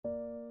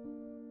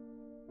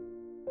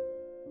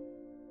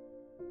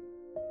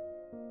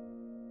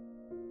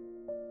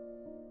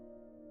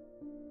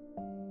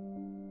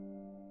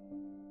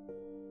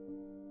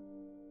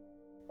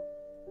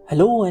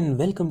Hello and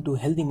welcome to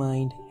Healthy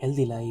Mind,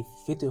 Healthy Life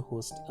with your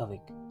host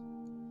Avik.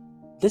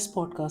 This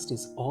podcast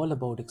is all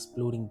about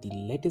exploring the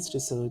latest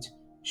research,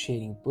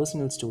 sharing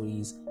personal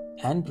stories,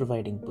 and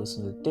providing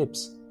personal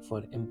tips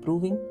for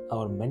improving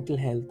our mental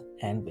health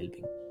and well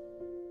being.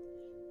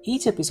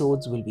 Each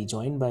episode will be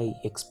joined by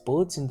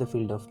experts in the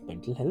field of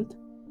mental health,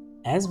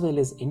 as well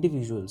as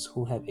individuals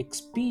who have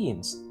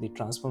experienced the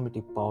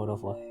transformative power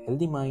of a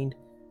healthy mind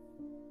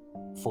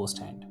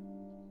firsthand.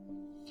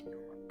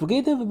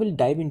 Together, we will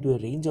dive into a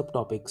range of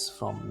topics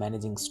from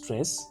managing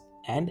stress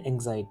and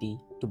anxiety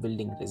to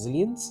building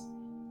resilience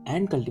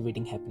and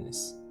cultivating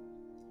happiness.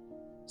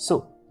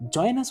 So,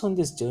 join us on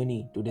this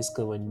journey to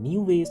discover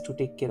new ways to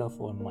take care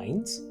of our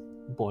minds,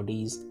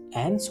 bodies,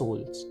 and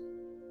souls.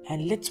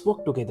 And let's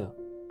work together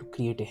to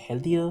create a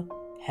healthier,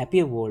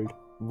 happier world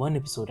one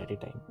episode at a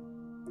time.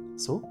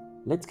 So,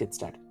 let's get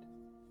started.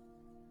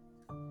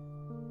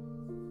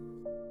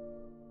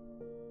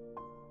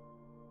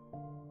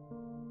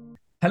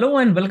 Hello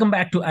and welcome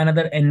back to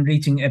another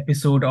enriching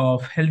episode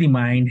of Healthy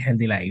Mind,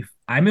 Healthy Life.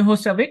 I'm your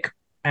host Avik,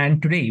 and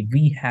today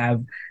we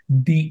have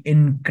the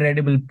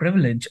incredible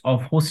privilege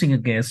of hosting a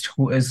guest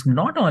who is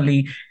not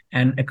only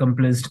an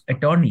accomplished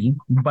attorney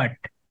but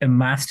a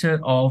master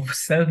of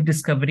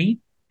self-discovery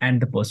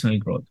and the personal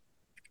growth.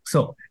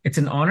 So it's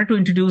an honor to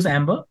introduce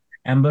Amber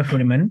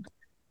Fuhriman,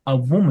 a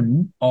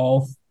woman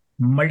of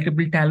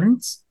multiple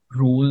talents,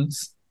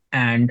 roles,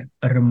 and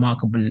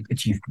remarkable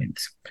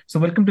achievements.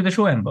 So welcome to the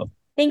show, Amber.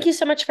 Thank you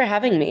so much for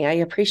having me. I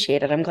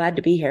appreciate it. I'm glad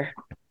to be here.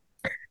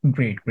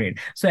 Great, great.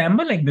 So,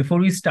 Amber, before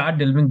we start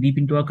delving deep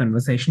into our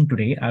conversation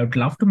today, I would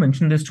love to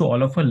mention this to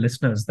all of our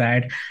listeners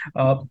that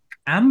uh,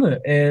 Amber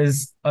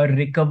is a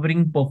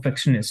recovering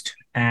perfectionist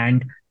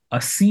and a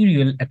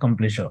serial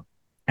accomplisher.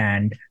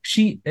 And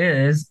she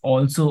is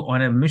also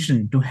on a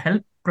mission to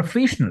help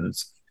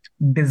professionals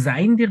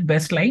design their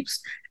best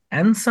lives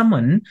and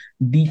summon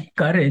the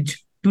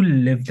courage to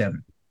live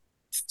them.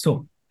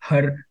 So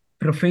her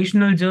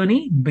professional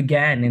journey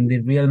began in the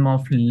realm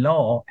of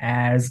law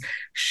as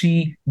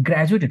she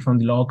graduated from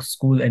the law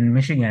school in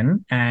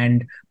Michigan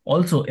and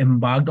also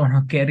embarked on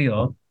her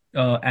career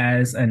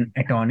as an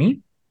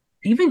attorney,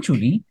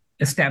 eventually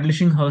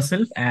establishing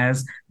herself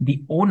as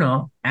the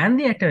owner and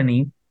the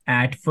attorney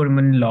at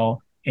Fuhriman Law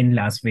in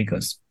Las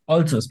Vegas,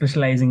 also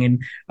specializing in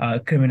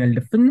criminal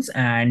defense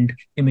and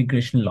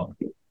immigration law.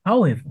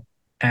 However,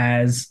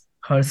 as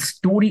her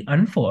story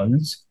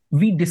unfolds,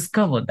 we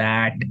discover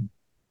that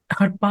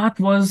her path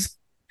was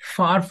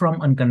far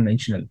from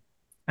unconventional.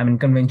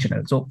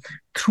 Conventional. So,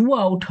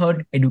 throughout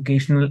her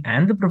educational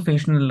and the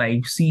professional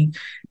life, she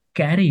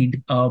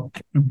carried a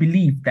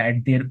belief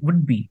that there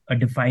would be a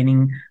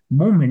defining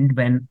moment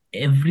when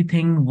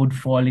everything would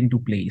fall into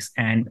place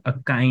and a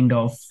kind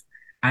of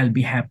I'll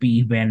be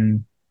happy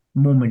when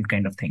moment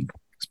kind of thing.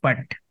 But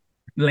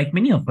like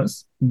many of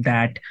us,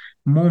 that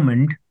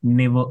moment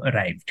never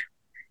arrived,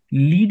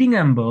 leading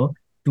Amber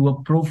to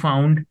a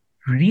profound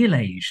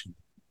realization.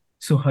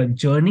 So her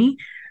journey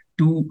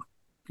to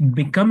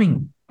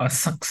becoming a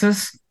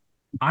success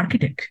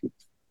architect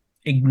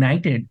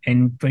ignited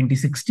in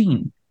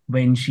 2016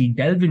 when she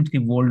delved into the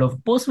world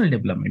of personal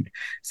development.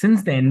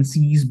 Since then,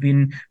 she's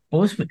been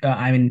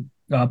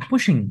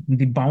pushing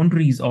the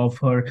boundaries of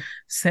her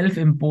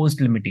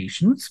self-imposed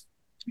limitations,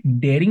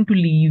 daring to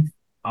leave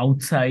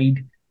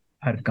outside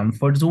her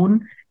comfort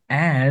zone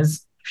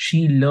as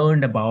she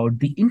learned about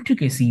the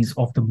intricacies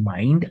of the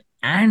mind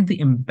and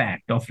the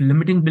impact of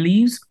limiting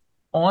beliefs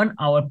on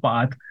our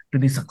path to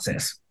the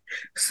success.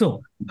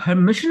 So, her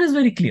mission is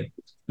very clear,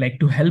 like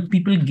to help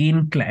people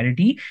gain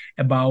clarity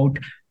about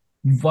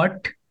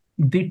what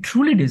they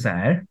truly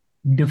desire,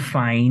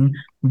 define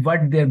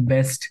what their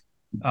best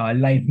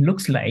life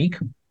looks like,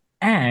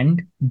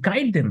 and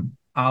guide them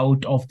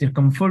out of their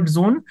comfort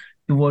zone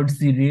towards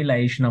the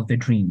realization of their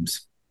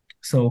dreams.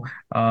 So,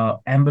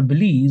 Amber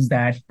believes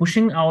that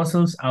pushing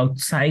ourselves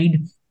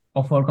outside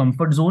of our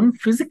comfort zone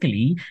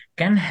physically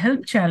can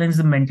help challenge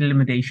the mental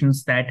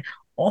limitations that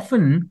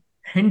often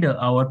hinder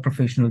our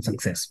professional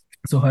success.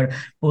 So her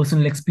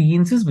personal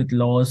experiences with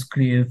laws,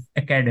 career,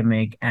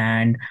 academic,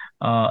 and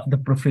the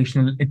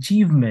professional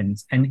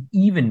achievements, and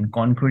even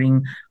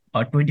conquering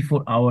a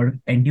 24-hour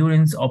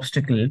endurance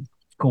obstacle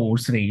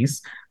course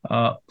race,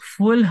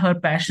 fuel her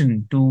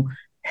passion to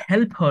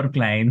help her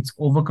clients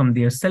overcome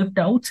their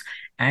self-doubts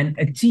and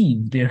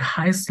achieve their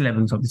highest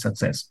levels of the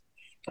success.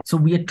 So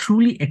we are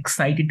truly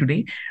excited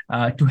today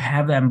to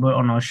have Amber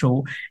on our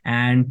show,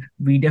 and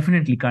we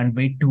definitely can't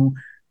wait to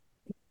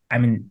I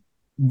mean,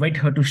 invite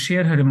her to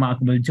share her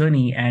remarkable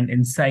journey and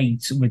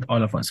insights with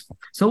all of us.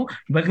 So,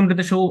 welcome to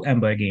the show,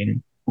 Amber,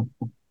 again.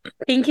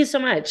 Thank you so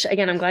much.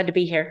 Again, I'm glad to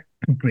be here.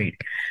 Great.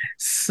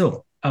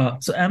 So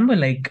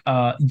Amber,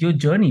 your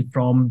journey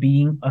from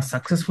being a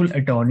successful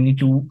attorney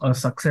to a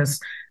success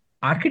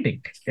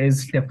architect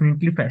is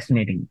definitely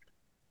fascinating.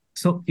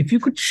 So, if you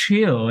could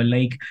share,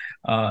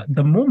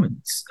 the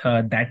moments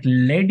that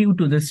led you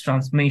to this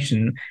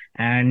transformation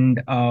and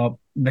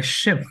the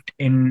shift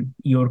in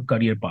your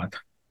career path.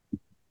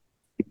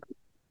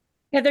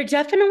 Yeah, there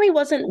definitely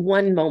wasn't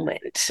one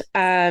moment.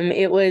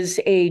 It was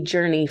a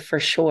journey for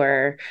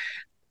sure.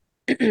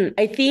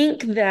 I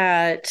think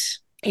that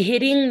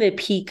hitting the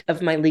peak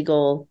of my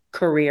legal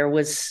career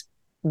was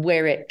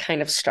where it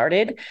kind of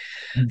started.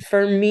 Mm.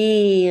 For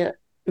me,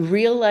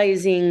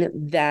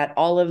 realizing that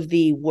all of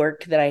the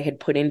work that I had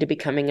put into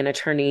becoming an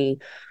attorney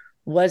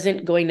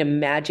wasn't going to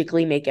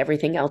magically make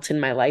everything else in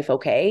my life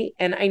okay.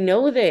 And I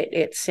know that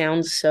it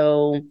sounds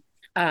so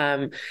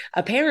um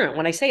apparent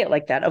when I say it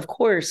like that. Of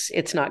course,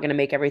 it's not going to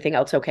make everything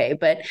else okay,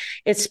 but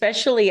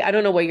especially, I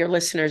don't know where your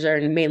listeners are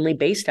mainly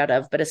based out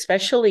of, but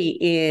especially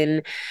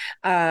in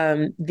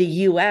the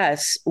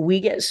US,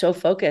 we get so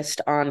focused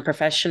on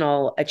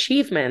professional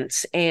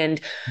achievements and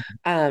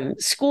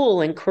school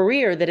and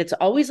career that it's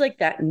always like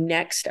that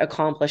next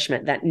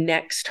accomplishment, that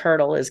next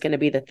hurdle is going to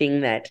be the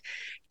thing that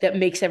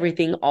makes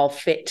everything all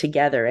fit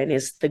together and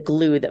is the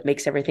glue that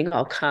makes everything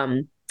all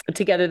come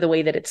together the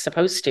way that it's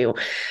supposed to.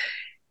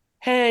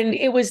 And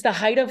it was the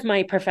height of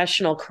my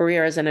professional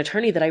career as an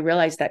attorney that I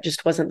realized that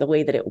just wasn't the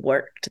way that it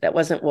worked. That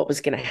wasn't what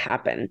was going to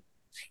happen.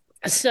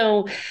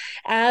 So,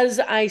 as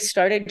I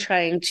started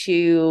trying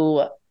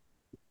to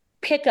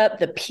pick up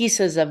the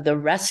pieces of the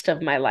rest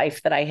of my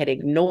life that I had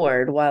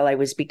ignored while I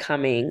was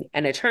becoming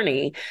an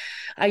attorney,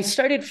 I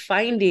started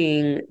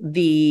finding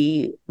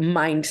the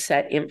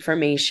mindset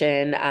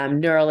information,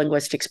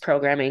 neurolinguistics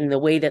programming, the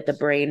way that the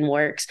brain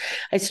works.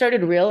 I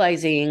started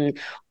realizing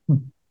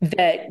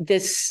that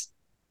this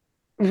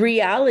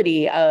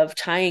reality of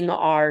tying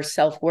our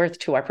self-worth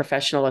to our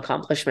professional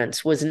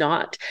accomplishments was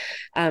not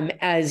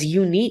as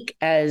unique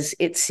as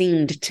it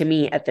seemed to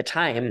me at the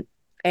time,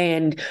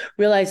 and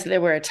realized that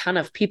there were a ton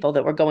of people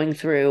that were going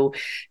through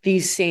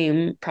these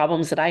same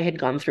problems that I had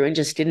gone through and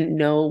just didn't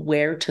know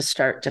where to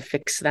start to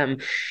fix them.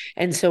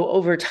 And so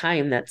over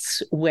time,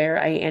 that's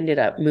where I ended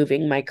up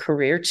moving my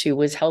career to,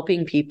 was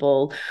helping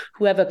people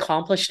who have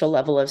accomplished a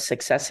level of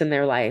success in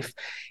their life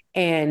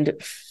and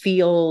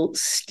feel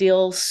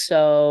still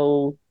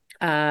so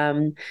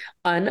um,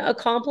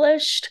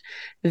 unaccomplished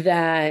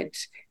that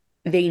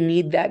they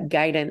need that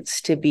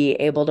guidance to be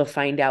able to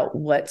find out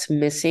what's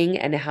missing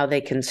and how they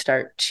can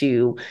start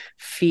to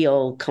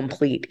feel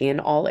complete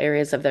in all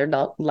areas of their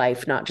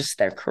life, not just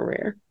their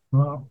career.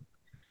 Wow.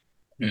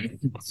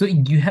 So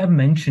you have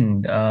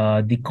mentioned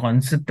the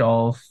concept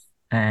of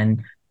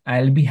an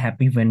 "I'll be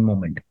happy when"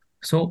 moment.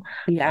 So,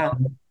 Yeah.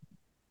 um,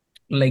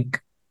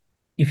 like,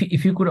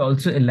 if you could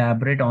also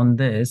elaborate on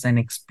this and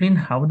explain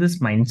how this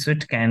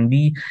mindset can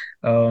be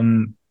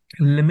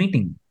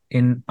limiting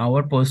in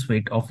our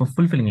pursuit of a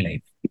fulfilling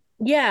life.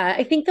 Yeah,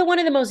 I think that one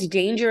of the most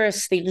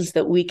dangerous things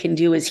that we can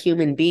do as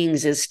human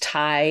beings is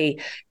tie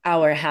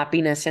our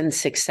happiness and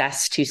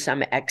success to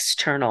some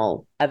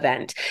external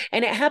event.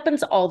 And it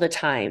happens all the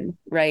time,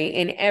 right?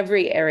 In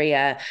every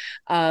area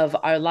of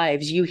our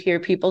lives. You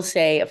hear people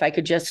say, if I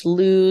could just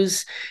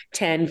lose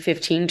 10,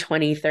 15,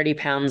 20, 30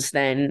 pounds,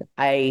 then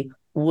I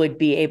would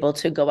be able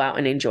to go out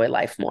and enjoy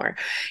life more.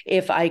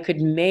 If I could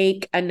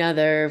make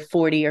another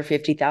 40 or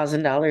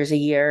 $50,000 a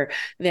year,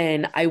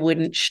 then I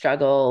wouldn't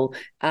struggle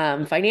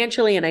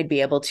financially, and I'd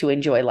be able to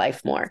enjoy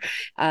life more.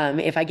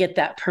 If I get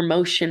that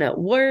promotion at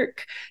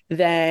work,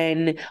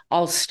 then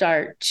I'll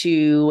start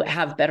to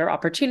have better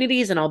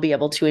opportunities and I'll be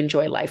able to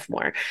enjoy life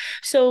more.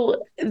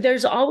 So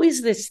there's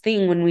always this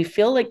thing when we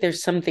feel like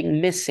there's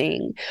something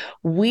missing,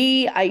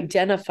 we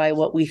identify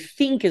what we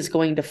think is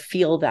going to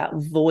fill that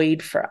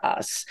void for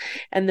us.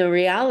 And the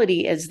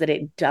reality is that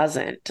it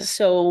doesn't.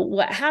 So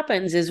what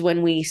happens is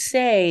when we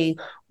say,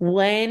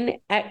 when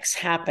X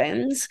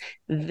happens,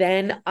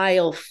 then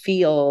I'll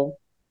feel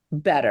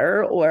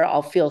better, or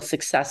I'll feel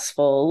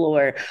successful,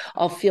 or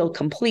I'll feel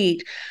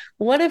complete.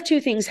 One of two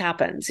things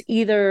happens.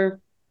 Either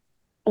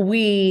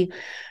we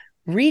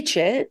reach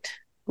it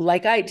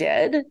like I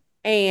did,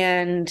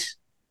 and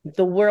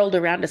the world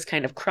around us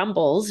kind of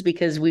crumbles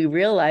because we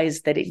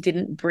realize that it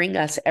didn't bring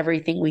us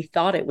everything we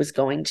thought it was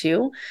going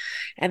to.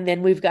 And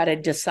then we've got to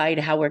decide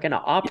how we're going to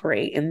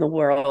operate in the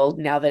world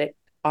now that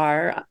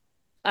our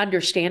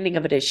understanding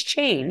of it has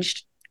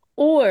changed.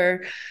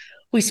 Or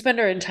we spend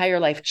our entire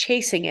life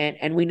chasing it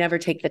and we never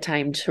take the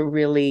time to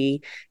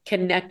really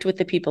connect with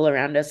the people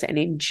around us and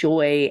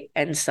enjoy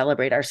and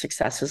celebrate our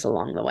successes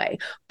along the way.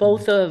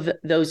 Both of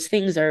those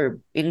things are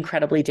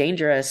incredibly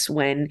dangerous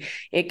when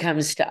it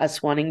comes to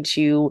us wanting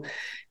to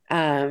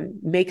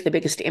make the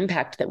biggest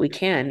impact that we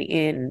can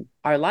in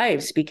our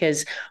lives,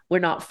 because we're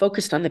not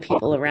focused on the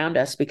people around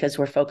us, because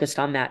we're focused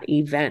on that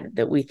event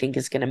that we think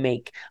is going to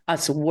make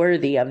us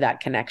worthy of that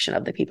connection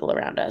of the people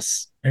around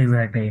us.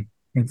 Exactly,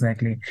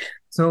 exactly.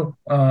 So,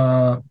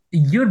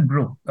 your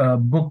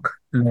book,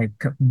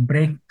 like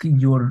Break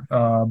Your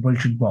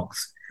Bullshit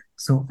Box,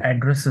 so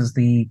addresses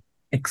the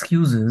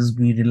excuses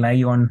we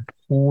rely on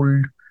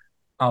hold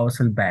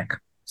ourselves back.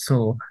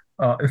 So,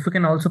 if we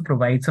can also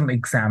provide some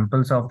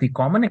examples of the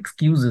common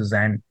excuses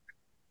and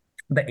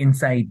the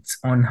insights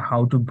on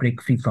how to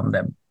break free from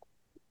them.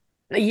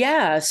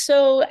 Yeah,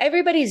 so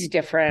everybody's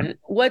different.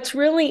 What's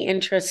really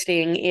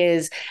interesting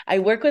is I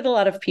work with a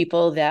lot of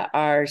people that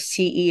are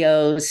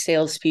CEOs,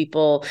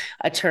 salespeople,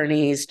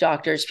 attorneys,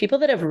 doctors, people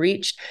that have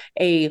reached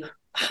a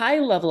high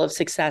level of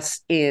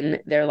success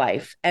in their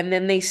life. And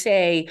then they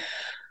say,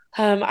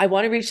 I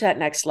want to reach that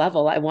next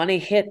level. I want to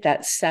hit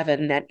that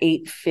seven, that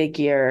eight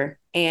figure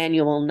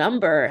annual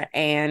number.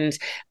 And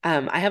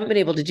I haven't been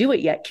able to do it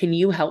yet. Can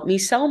you help me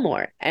sell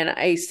more? And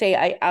I say,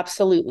 I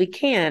absolutely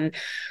can.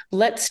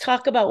 Let's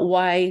talk about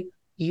why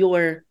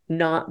you're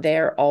not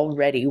there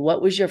already.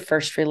 What was your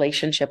first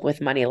relationship with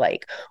money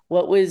like?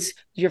 What was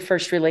your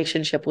first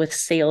relationship with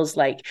sales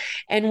like?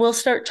 And we'll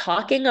start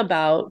talking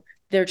about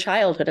their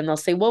childhood and they'll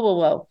say, whoa, whoa,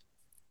 whoa.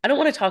 I don't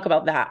want to talk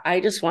about that. I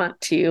just want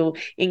to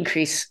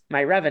increase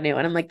my revenue.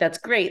 And I'm like, that's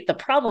great. The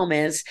problem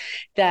is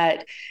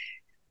that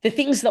the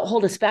things that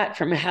hold us back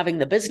from having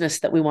the business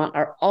that we want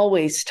are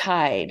always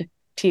tied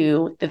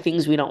to the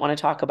things we don't want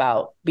to talk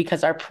about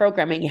because our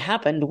programming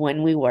happened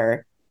when we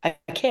were a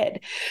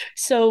kid.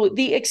 So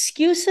the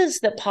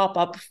excuses that pop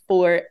up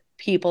for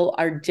people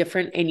are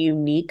different and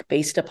unique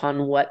based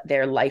upon what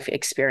their life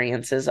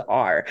experiences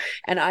are.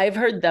 And I've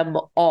heard them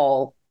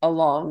all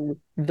along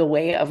the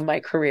way of my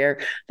career.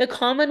 The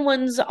common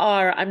ones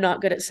are I'm not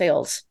good at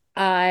sales.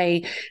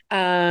 I'm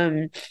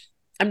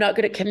not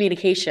good at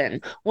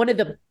communication. One of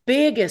the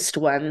biggest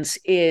ones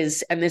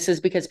is, and this is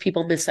because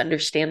people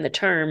misunderstand the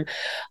term,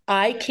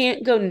 I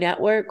can't go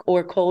network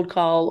or cold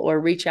call or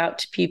reach out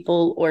to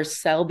people or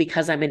sell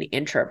because I'm an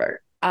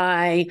introvert.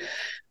 I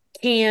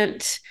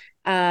can't,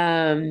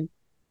 and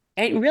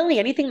really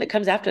anything that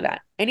comes after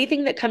that,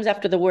 anything that comes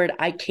after the word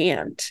I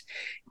can't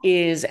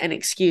is an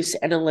excuse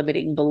and a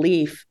limiting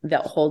belief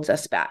that holds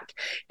us back.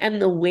 And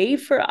the way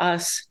for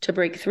us to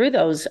break through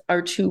those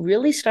are to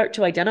really start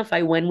to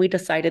identify when we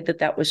decided that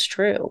that was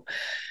true.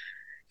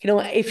 You know,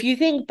 if you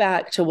think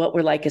back to what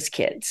we're like as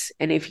kids,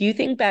 and if you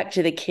think back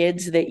to the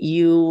kids that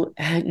you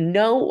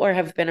know or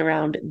have been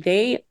around,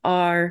 they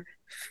are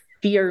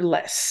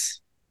fearless.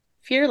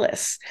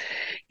 Fearless.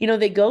 You know,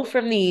 they go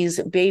from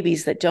these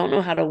babies that don't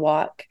know how to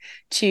walk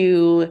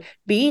to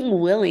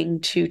being willing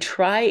to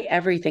try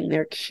everything.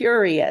 They're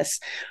curious.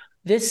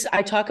 This,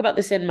 I talk about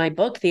this in my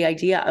book, the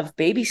idea of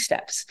baby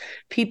steps.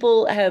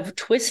 People have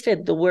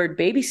twisted the word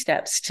baby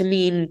steps to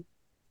mean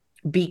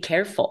be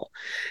careful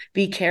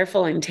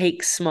and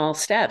take small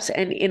steps.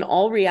 And in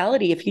all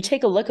reality, if you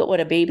take a look at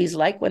what a baby's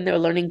like when they're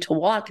learning to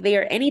walk, they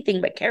are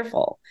anything but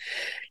careful.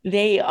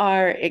 They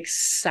are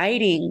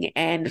exciting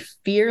and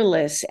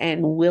fearless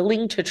and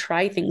willing to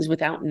try things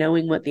without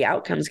knowing what the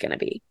outcome is going to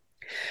be.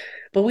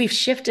 But we've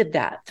shifted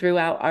that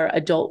throughout our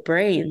adult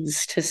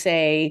brains to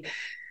say,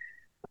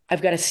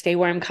 I've got to stay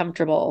where I'm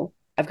comfortable.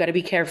 I've got to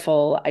be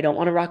careful. I don't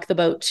want to rock the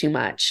boat too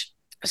much.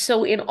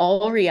 So, in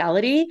all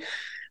reality,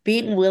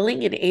 being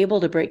willing and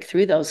able to break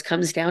through those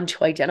comes down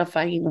to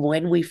identifying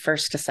when we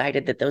first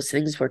decided that those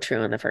things were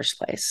true in the first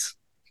place.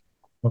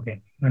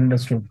 Okay,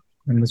 understood.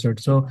 Understood.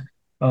 So,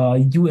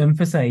 you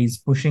emphasize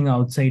pushing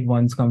outside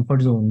one's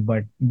comfort zone,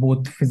 but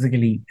both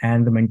physically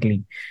and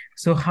mentally.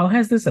 So, how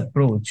has this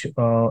approach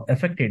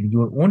affected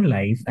your own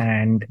life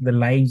and the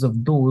lives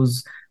of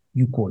those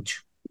you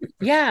coach?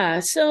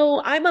 Yeah,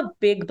 so I'm a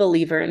big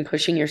believer in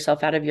pushing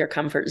yourself out of your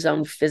comfort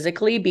zone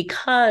physically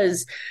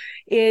because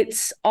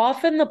it's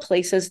often the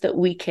places that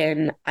we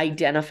can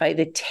identify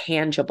the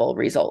tangible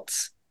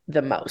results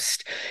the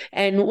most.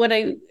 And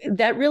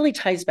that really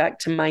ties back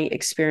to my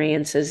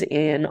experiences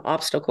in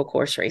obstacle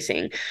course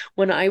racing.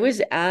 When I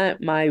was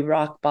at my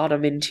rock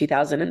bottom in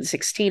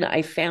 2016,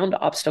 I found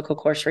obstacle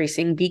course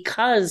racing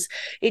because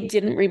it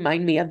didn't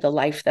remind me of the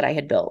life that I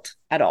had built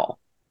at all.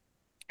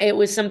 It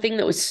was something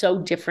that was so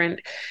different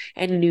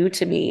and new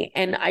to me.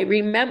 And I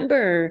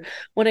remember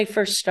when I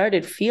first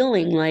started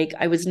feeling like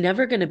I was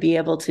never going to be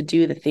able to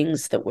do the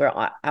things that were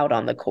out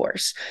on the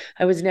course.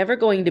 I was never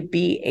going to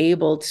be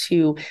able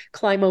to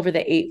climb over the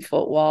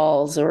 8-foot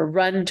walls or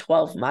run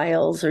 12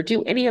 miles or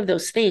do any of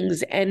those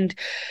things. And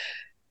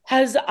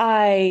as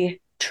I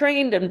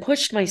trained and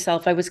pushed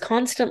myself, I was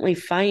constantly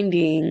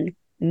finding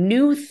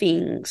new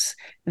things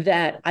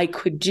that I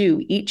could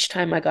do each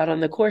time I got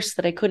on the course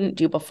that I couldn't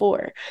do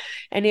before.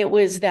 And it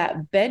was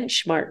that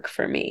benchmark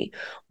for me.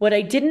 What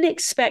I didn't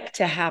expect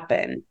to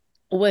happen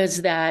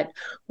was that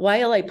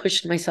while I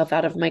pushed myself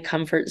out of my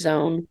comfort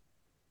zone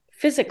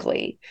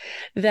physically,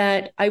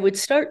 that I would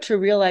start to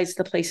realize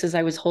the places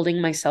I was holding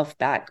myself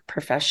back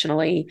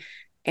professionally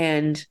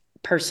and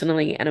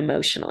personally and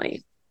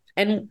emotionally.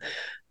 And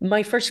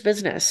my first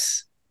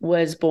business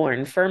was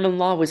born. Fuhriman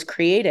Law was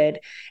created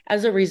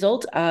as a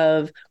result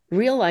of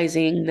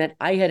realizing that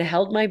I had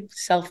held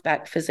myself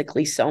back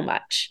physically so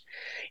much.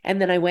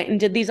 And then I went and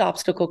did these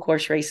obstacle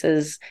course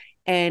races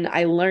and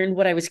I learned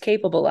what I was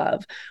capable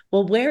of.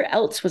 Well, where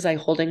else was I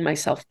holding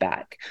myself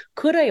back?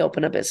 Could I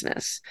open a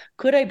business?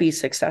 Could I be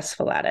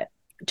successful at it?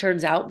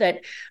 turns out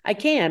that I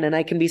can, and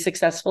I can be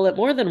successful at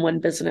more than one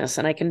business,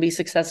 and I can be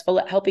successful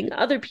at helping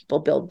other people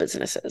build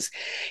businesses.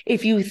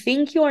 If you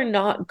think you're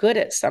not good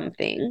at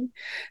something,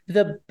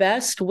 the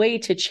best way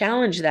to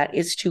challenge that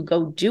is to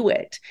go do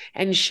it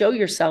and show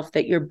yourself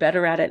that you're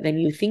better at it than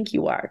you think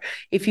you are.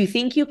 If you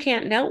think you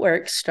can't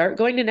network, start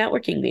going to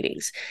networking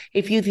meetings.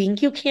 If you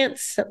think you can't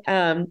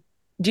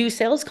do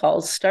sales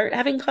calls, start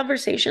having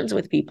conversations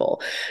with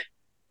people.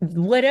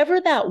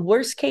 Whatever that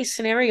worst case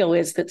scenario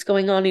is that's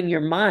going on in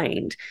your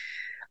mind,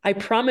 I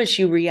promise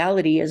you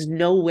reality is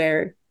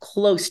nowhere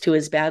close to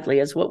as badly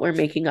as what we're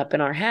making up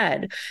in our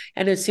head.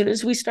 And as soon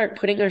as we start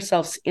putting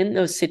ourselves in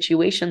those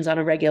situations on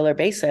a regular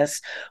basis,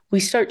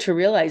 we start to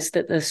realize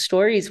that the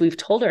stories we've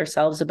told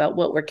ourselves about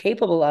what we're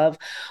capable of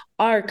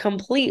are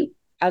complete,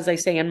 as I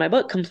say in my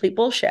book, complete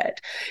bullshit.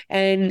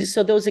 And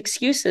so those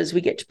excuses,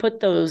 we get to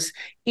put those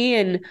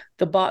in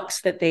the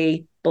box that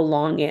they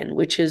belong in,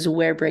 which is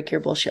where Break Your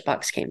Bullshit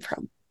Box came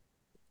from.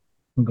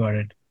 Got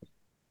it.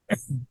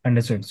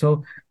 Understood.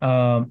 So,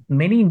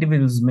 many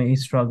individuals may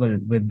struggle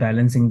with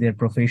balancing their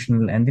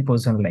professional and the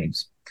personal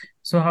lives.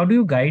 So, how do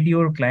you guide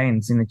your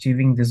clients in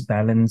achieving this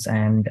balance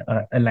and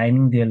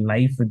aligning their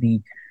life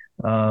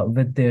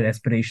with their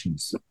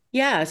aspirations?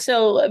 Yeah.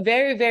 So,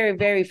 very, very,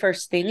 very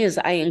first thing is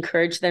I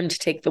encourage them to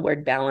take the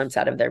word balance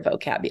out of their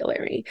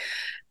vocabulary.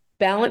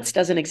 Balance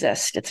doesn't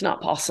exist. It's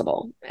not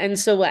possible. And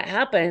so what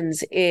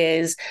happens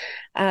is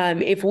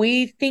if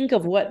we think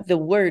of what the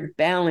word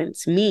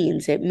balance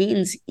means, it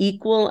means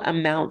equal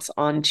amounts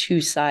on two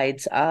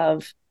sides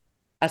of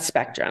a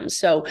spectrum.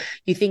 So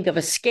you think of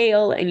a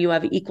scale and you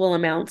have equal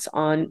amounts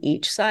on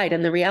each side.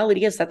 And the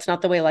reality is that's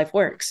not the way life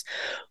works.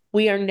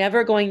 We are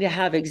never going to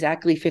have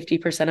exactly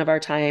 50% of our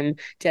time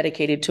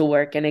dedicated to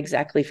work and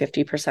exactly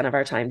 50% of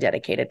our time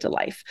dedicated to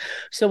life.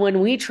 So when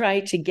we try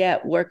to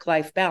get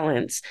work-life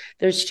balance,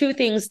 there's two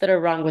things that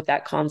are wrong with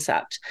that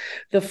concept.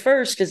 The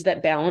first is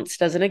that balance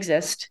doesn't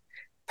exist.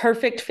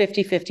 Perfect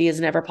 50-50 is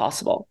never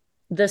possible.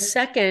 The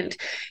second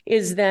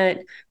is that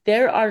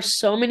there are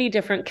so many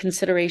different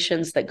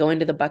considerations that go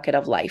into the bucket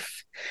of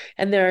life.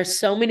 And there are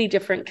so many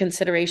different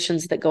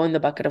considerations that go in the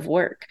bucket of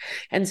work.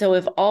 And so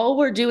if all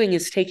we're doing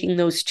is taking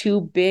those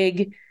two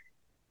big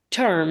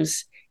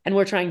terms and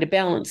we're trying to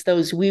balance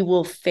those, we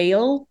will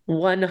fail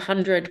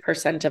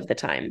 100% of the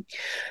time.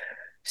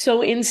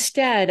 So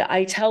instead,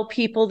 I tell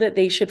people that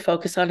they should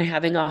focus on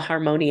having a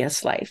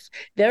harmonious life.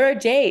 There are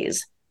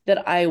days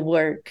that I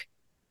work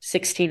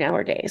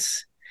 16-hour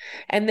days.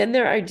 And then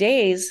there are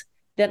days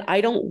that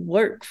I don't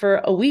work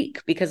for a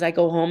week because I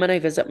go home and I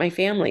visit my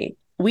family.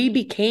 We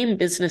became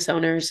business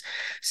owners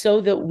so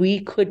that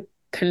we could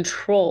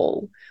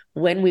control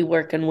when we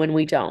work and when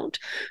we don't.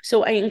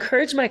 So I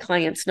encourage my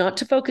clients not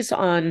to focus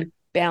on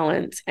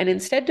balance and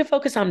instead to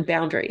focus on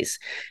boundaries,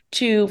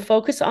 to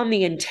focus on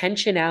the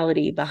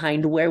intentionality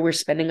behind where we're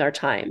spending our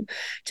time,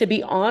 to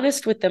be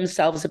honest with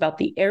themselves about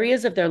the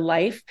areas of their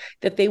life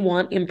that they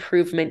want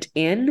improvement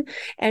in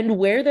and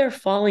where they're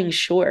falling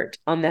short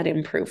on that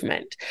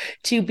improvement,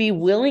 to be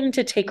willing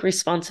to take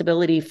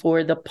responsibility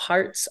for the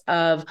parts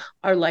of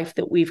our life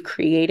that we've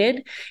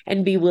created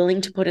and be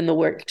willing to put in the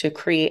work to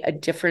create a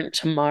different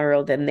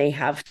tomorrow than they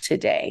have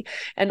today.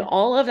 And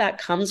all of that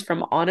comes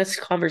from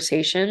honest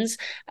conversations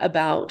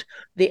about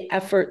the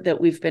effort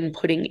that we've been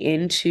putting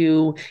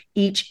into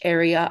each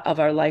area of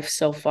our life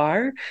so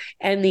far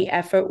and the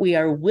effort we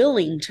are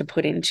willing to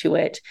put into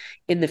it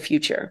in the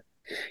future.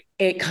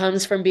 It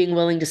comes from being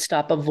willing to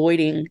stop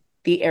avoiding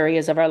the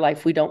areas of our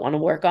life we don't want to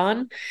work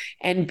on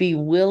and be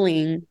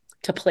willing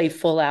to play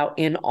full out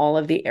in all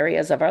of the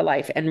areas of our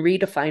life and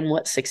redefine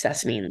what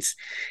success means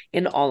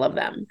in all of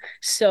them.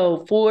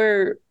 So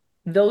for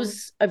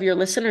those of your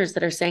listeners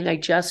that are saying, I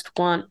just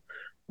want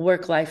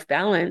work-life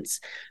balance,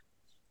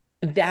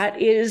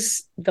 that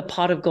is the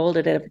pot of gold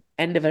at the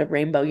end of a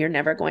rainbow you're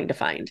never going to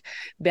find.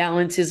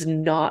 Balance is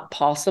not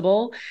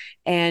possible.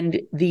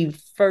 And the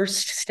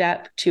first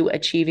step to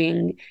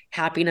achieving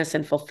happiness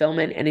and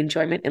fulfillment and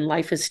enjoyment in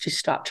life is to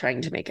stop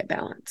trying to make it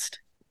balanced.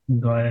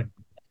 Got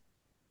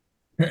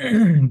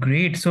it.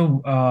 Great.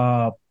 So,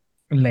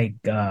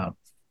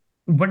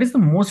 what is the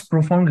most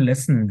profound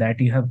lesson that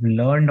you have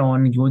learned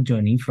on your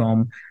journey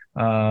from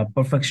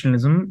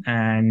perfectionism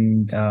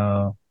and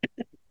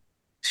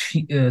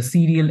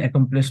serial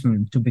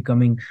accomplishment to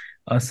becoming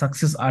a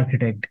success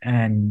architect,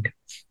 and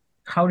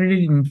how did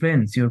it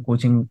influence your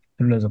coaching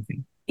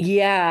philosophy?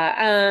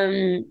 Yeah,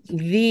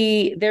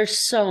 there's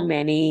so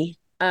many.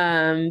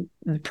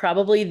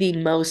 Probably the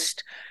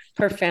most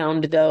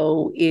profound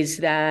though is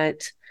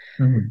that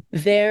Mhm.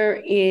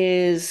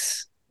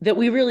 that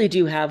we really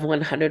do have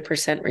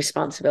 100%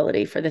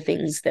 responsibility for the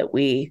things that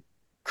we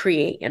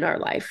create in our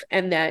life,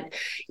 and that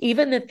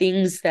even the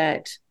things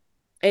that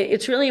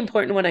it's really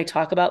important when I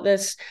talk about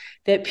this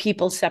that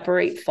people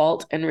separate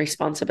fault and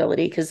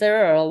responsibility, because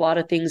there are a lot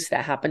of things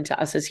that happen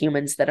to us as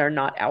humans that are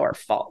not our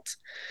fault.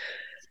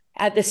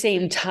 At the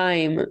same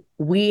time,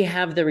 we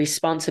have the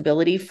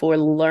responsibility for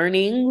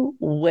learning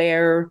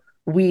where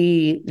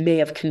we may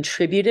have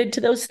contributed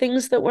to those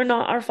things that were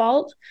not our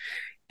fault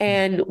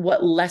and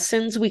what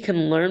lessons we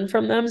can learn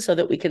from them so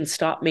that we can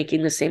stop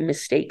making the same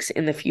mistakes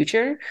in the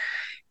future,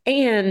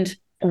 and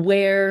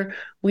where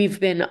we've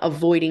been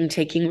avoiding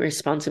taking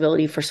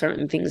responsibility for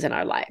certain things in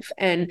our life.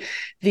 And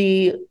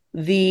the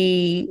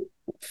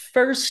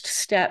first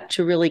step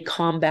to really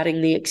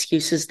combating the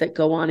excuses that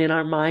go on in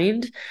our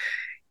mind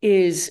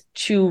is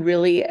to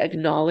really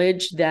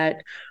acknowledge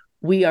that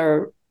we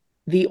are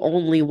the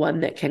only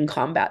one that can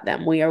combat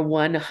them. We are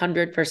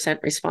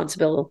 100%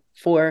 responsible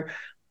for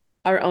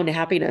our own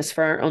happiness,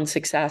 for our own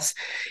success.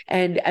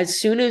 And as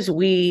soon as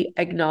we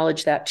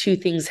acknowledge that, two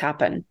things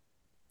happen.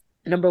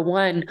 Number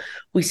one,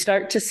 we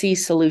start to see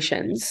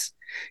solutions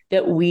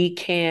that we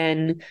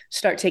can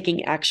start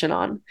taking action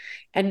on.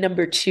 And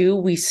number two,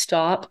 we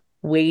stop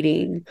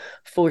waiting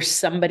for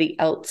somebody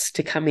else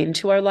to come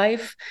into our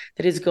life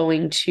that is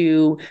going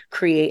to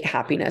create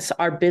happiness.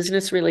 Our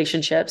business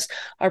relationships,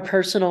 our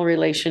personal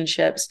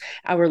relationships,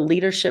 our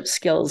leadership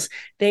skills,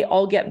 they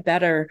all get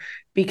better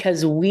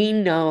because we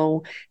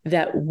know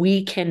that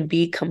we can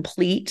be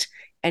complete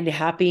and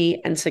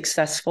happy and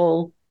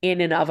successful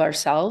in and of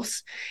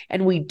ourselves.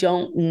 And we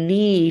don't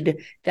need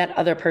that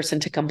other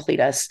person to complete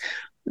us.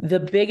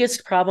 The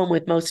biggest problem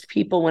with most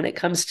people when it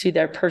comes to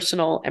their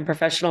personal and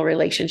professional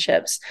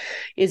relationships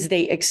is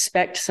they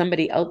expect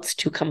somebody else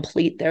to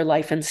complete their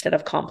life instead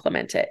of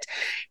complement it.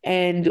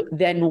 And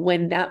then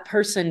when that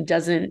person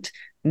doesn't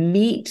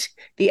meet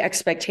the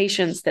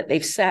expectations that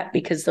they've set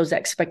because those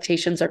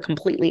expectations are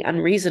completely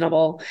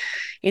unreasonable,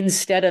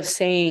 instead of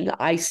saying,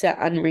 I set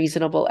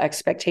unreasonable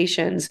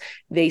expectations,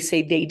 they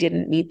say they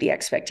didn't meet the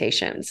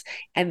expectations.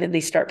 And then they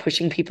start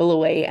pushing people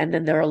away, and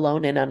then they're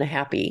alone and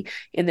unhappy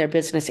in their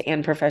business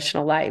and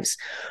professional lives.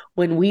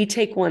 When we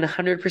take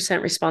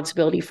 100%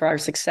 responsibility for our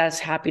success,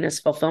 happiness,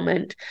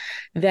 fulfillment,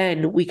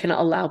 then we can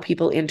allow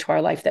people into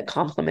our life that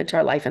complement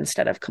our life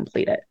instead of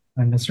complete it.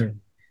 Understood.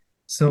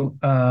 So,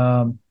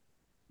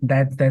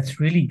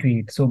 that's really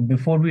great. So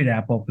before we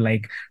wrap up,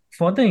 like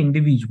for the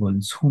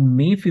individuals who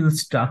may feel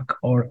stuck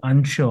or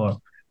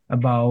unsure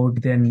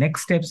about their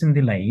next steps in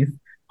the life,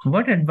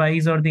 what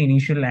advice or the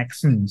initial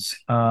actions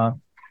do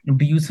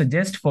you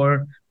suggest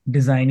for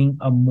designing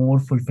a more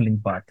fulfilling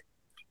path?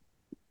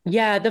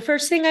 Yeah, the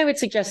first thing I would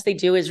suggest they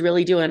do is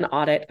really do an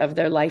audit of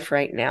their life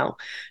right now,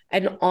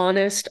 an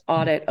honest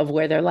audit of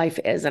where their life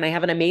is. And I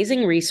have an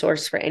amazing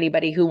resource for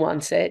anybody who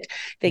wants it.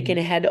 They can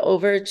head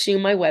over to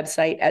my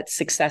website at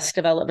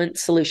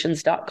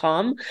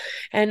successdevelopmentsolutions.com.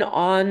 And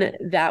on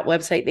that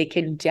website, they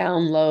can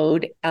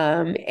download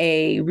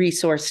a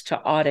resource to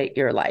audit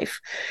your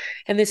life.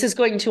 And this is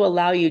going to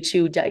allow you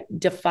to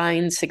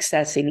define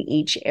success in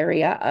each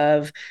area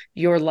of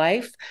your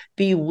life.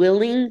 Be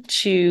willing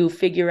to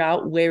figure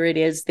out where it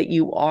is that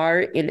you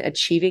are in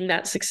achieving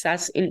that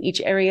success in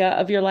each area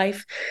of your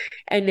life,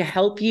 and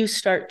help you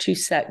start to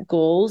set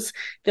goals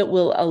that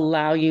will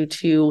allow you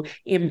to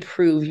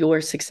improve your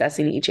success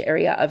in each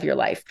area of your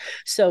life.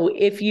 So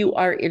if you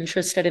are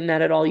interested in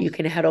that at all, you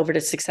can head over to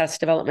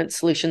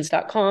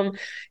successdevelopmentsolutions.com,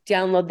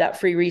 download that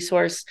free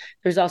resource.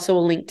 There's also a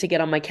link to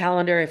get on my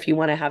calendar if you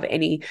want to have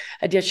any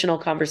additional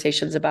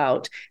conversations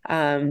about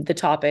the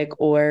topic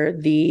or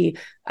the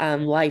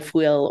life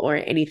wheel or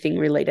anything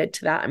related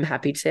to that. I'm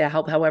happy to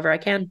help however I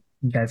can.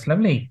 That's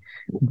lovely.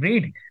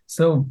 Great.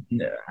 So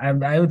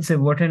I would say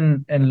what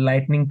an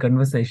enlightening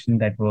conversation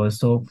that was.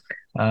 So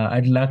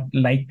I'd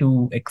like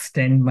to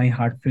extend my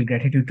heartfelt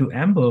gratitude to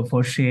Amber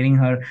for sharing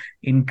her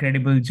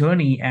incredible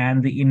journey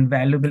and the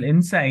invaluable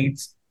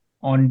insights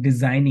on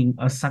designing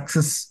a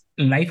success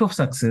life of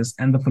success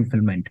and the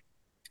fulfillment.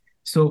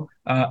 So,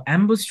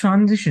 Amber's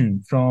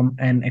transition from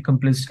an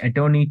accomplished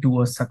attorney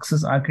to a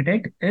success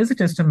architect is a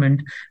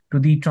testament to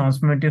the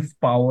transformative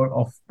power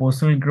of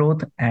personal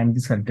growth and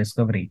the self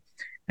discovery.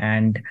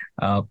 And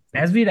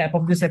as we wrap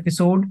up this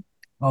episode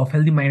of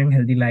Healthy Mind and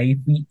Healthy Life,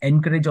 we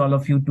encourage all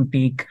of you to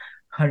take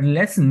her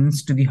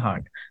lessons to the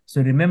heart.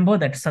 So, remember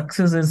that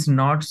success is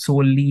not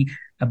solely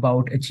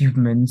about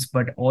achievements,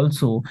 but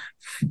also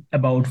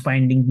about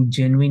finding the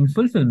genuine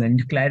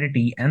fulfillment,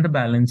 clarity, and the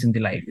balance in the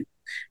life.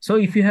 So,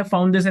 if you have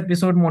found this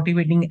episode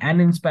motivating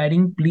and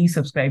inspiring, please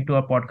subscribe to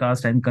our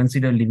podcast and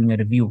consider leaving a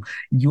review.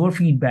 Your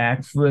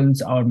feedback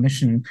fuels our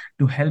mission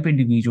to help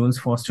individuals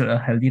foster a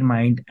healthier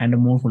mind and a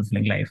more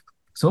fulfilling life.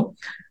 So,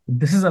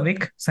 this is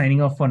Avik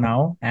signing off for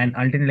now. And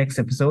until next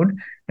episode,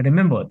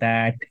 remember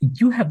that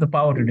you have the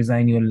power to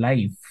design your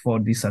life for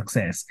the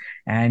success,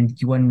 and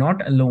you are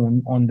not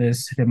alone on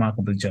this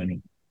remarkable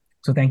journey.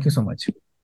 So, thank you so much.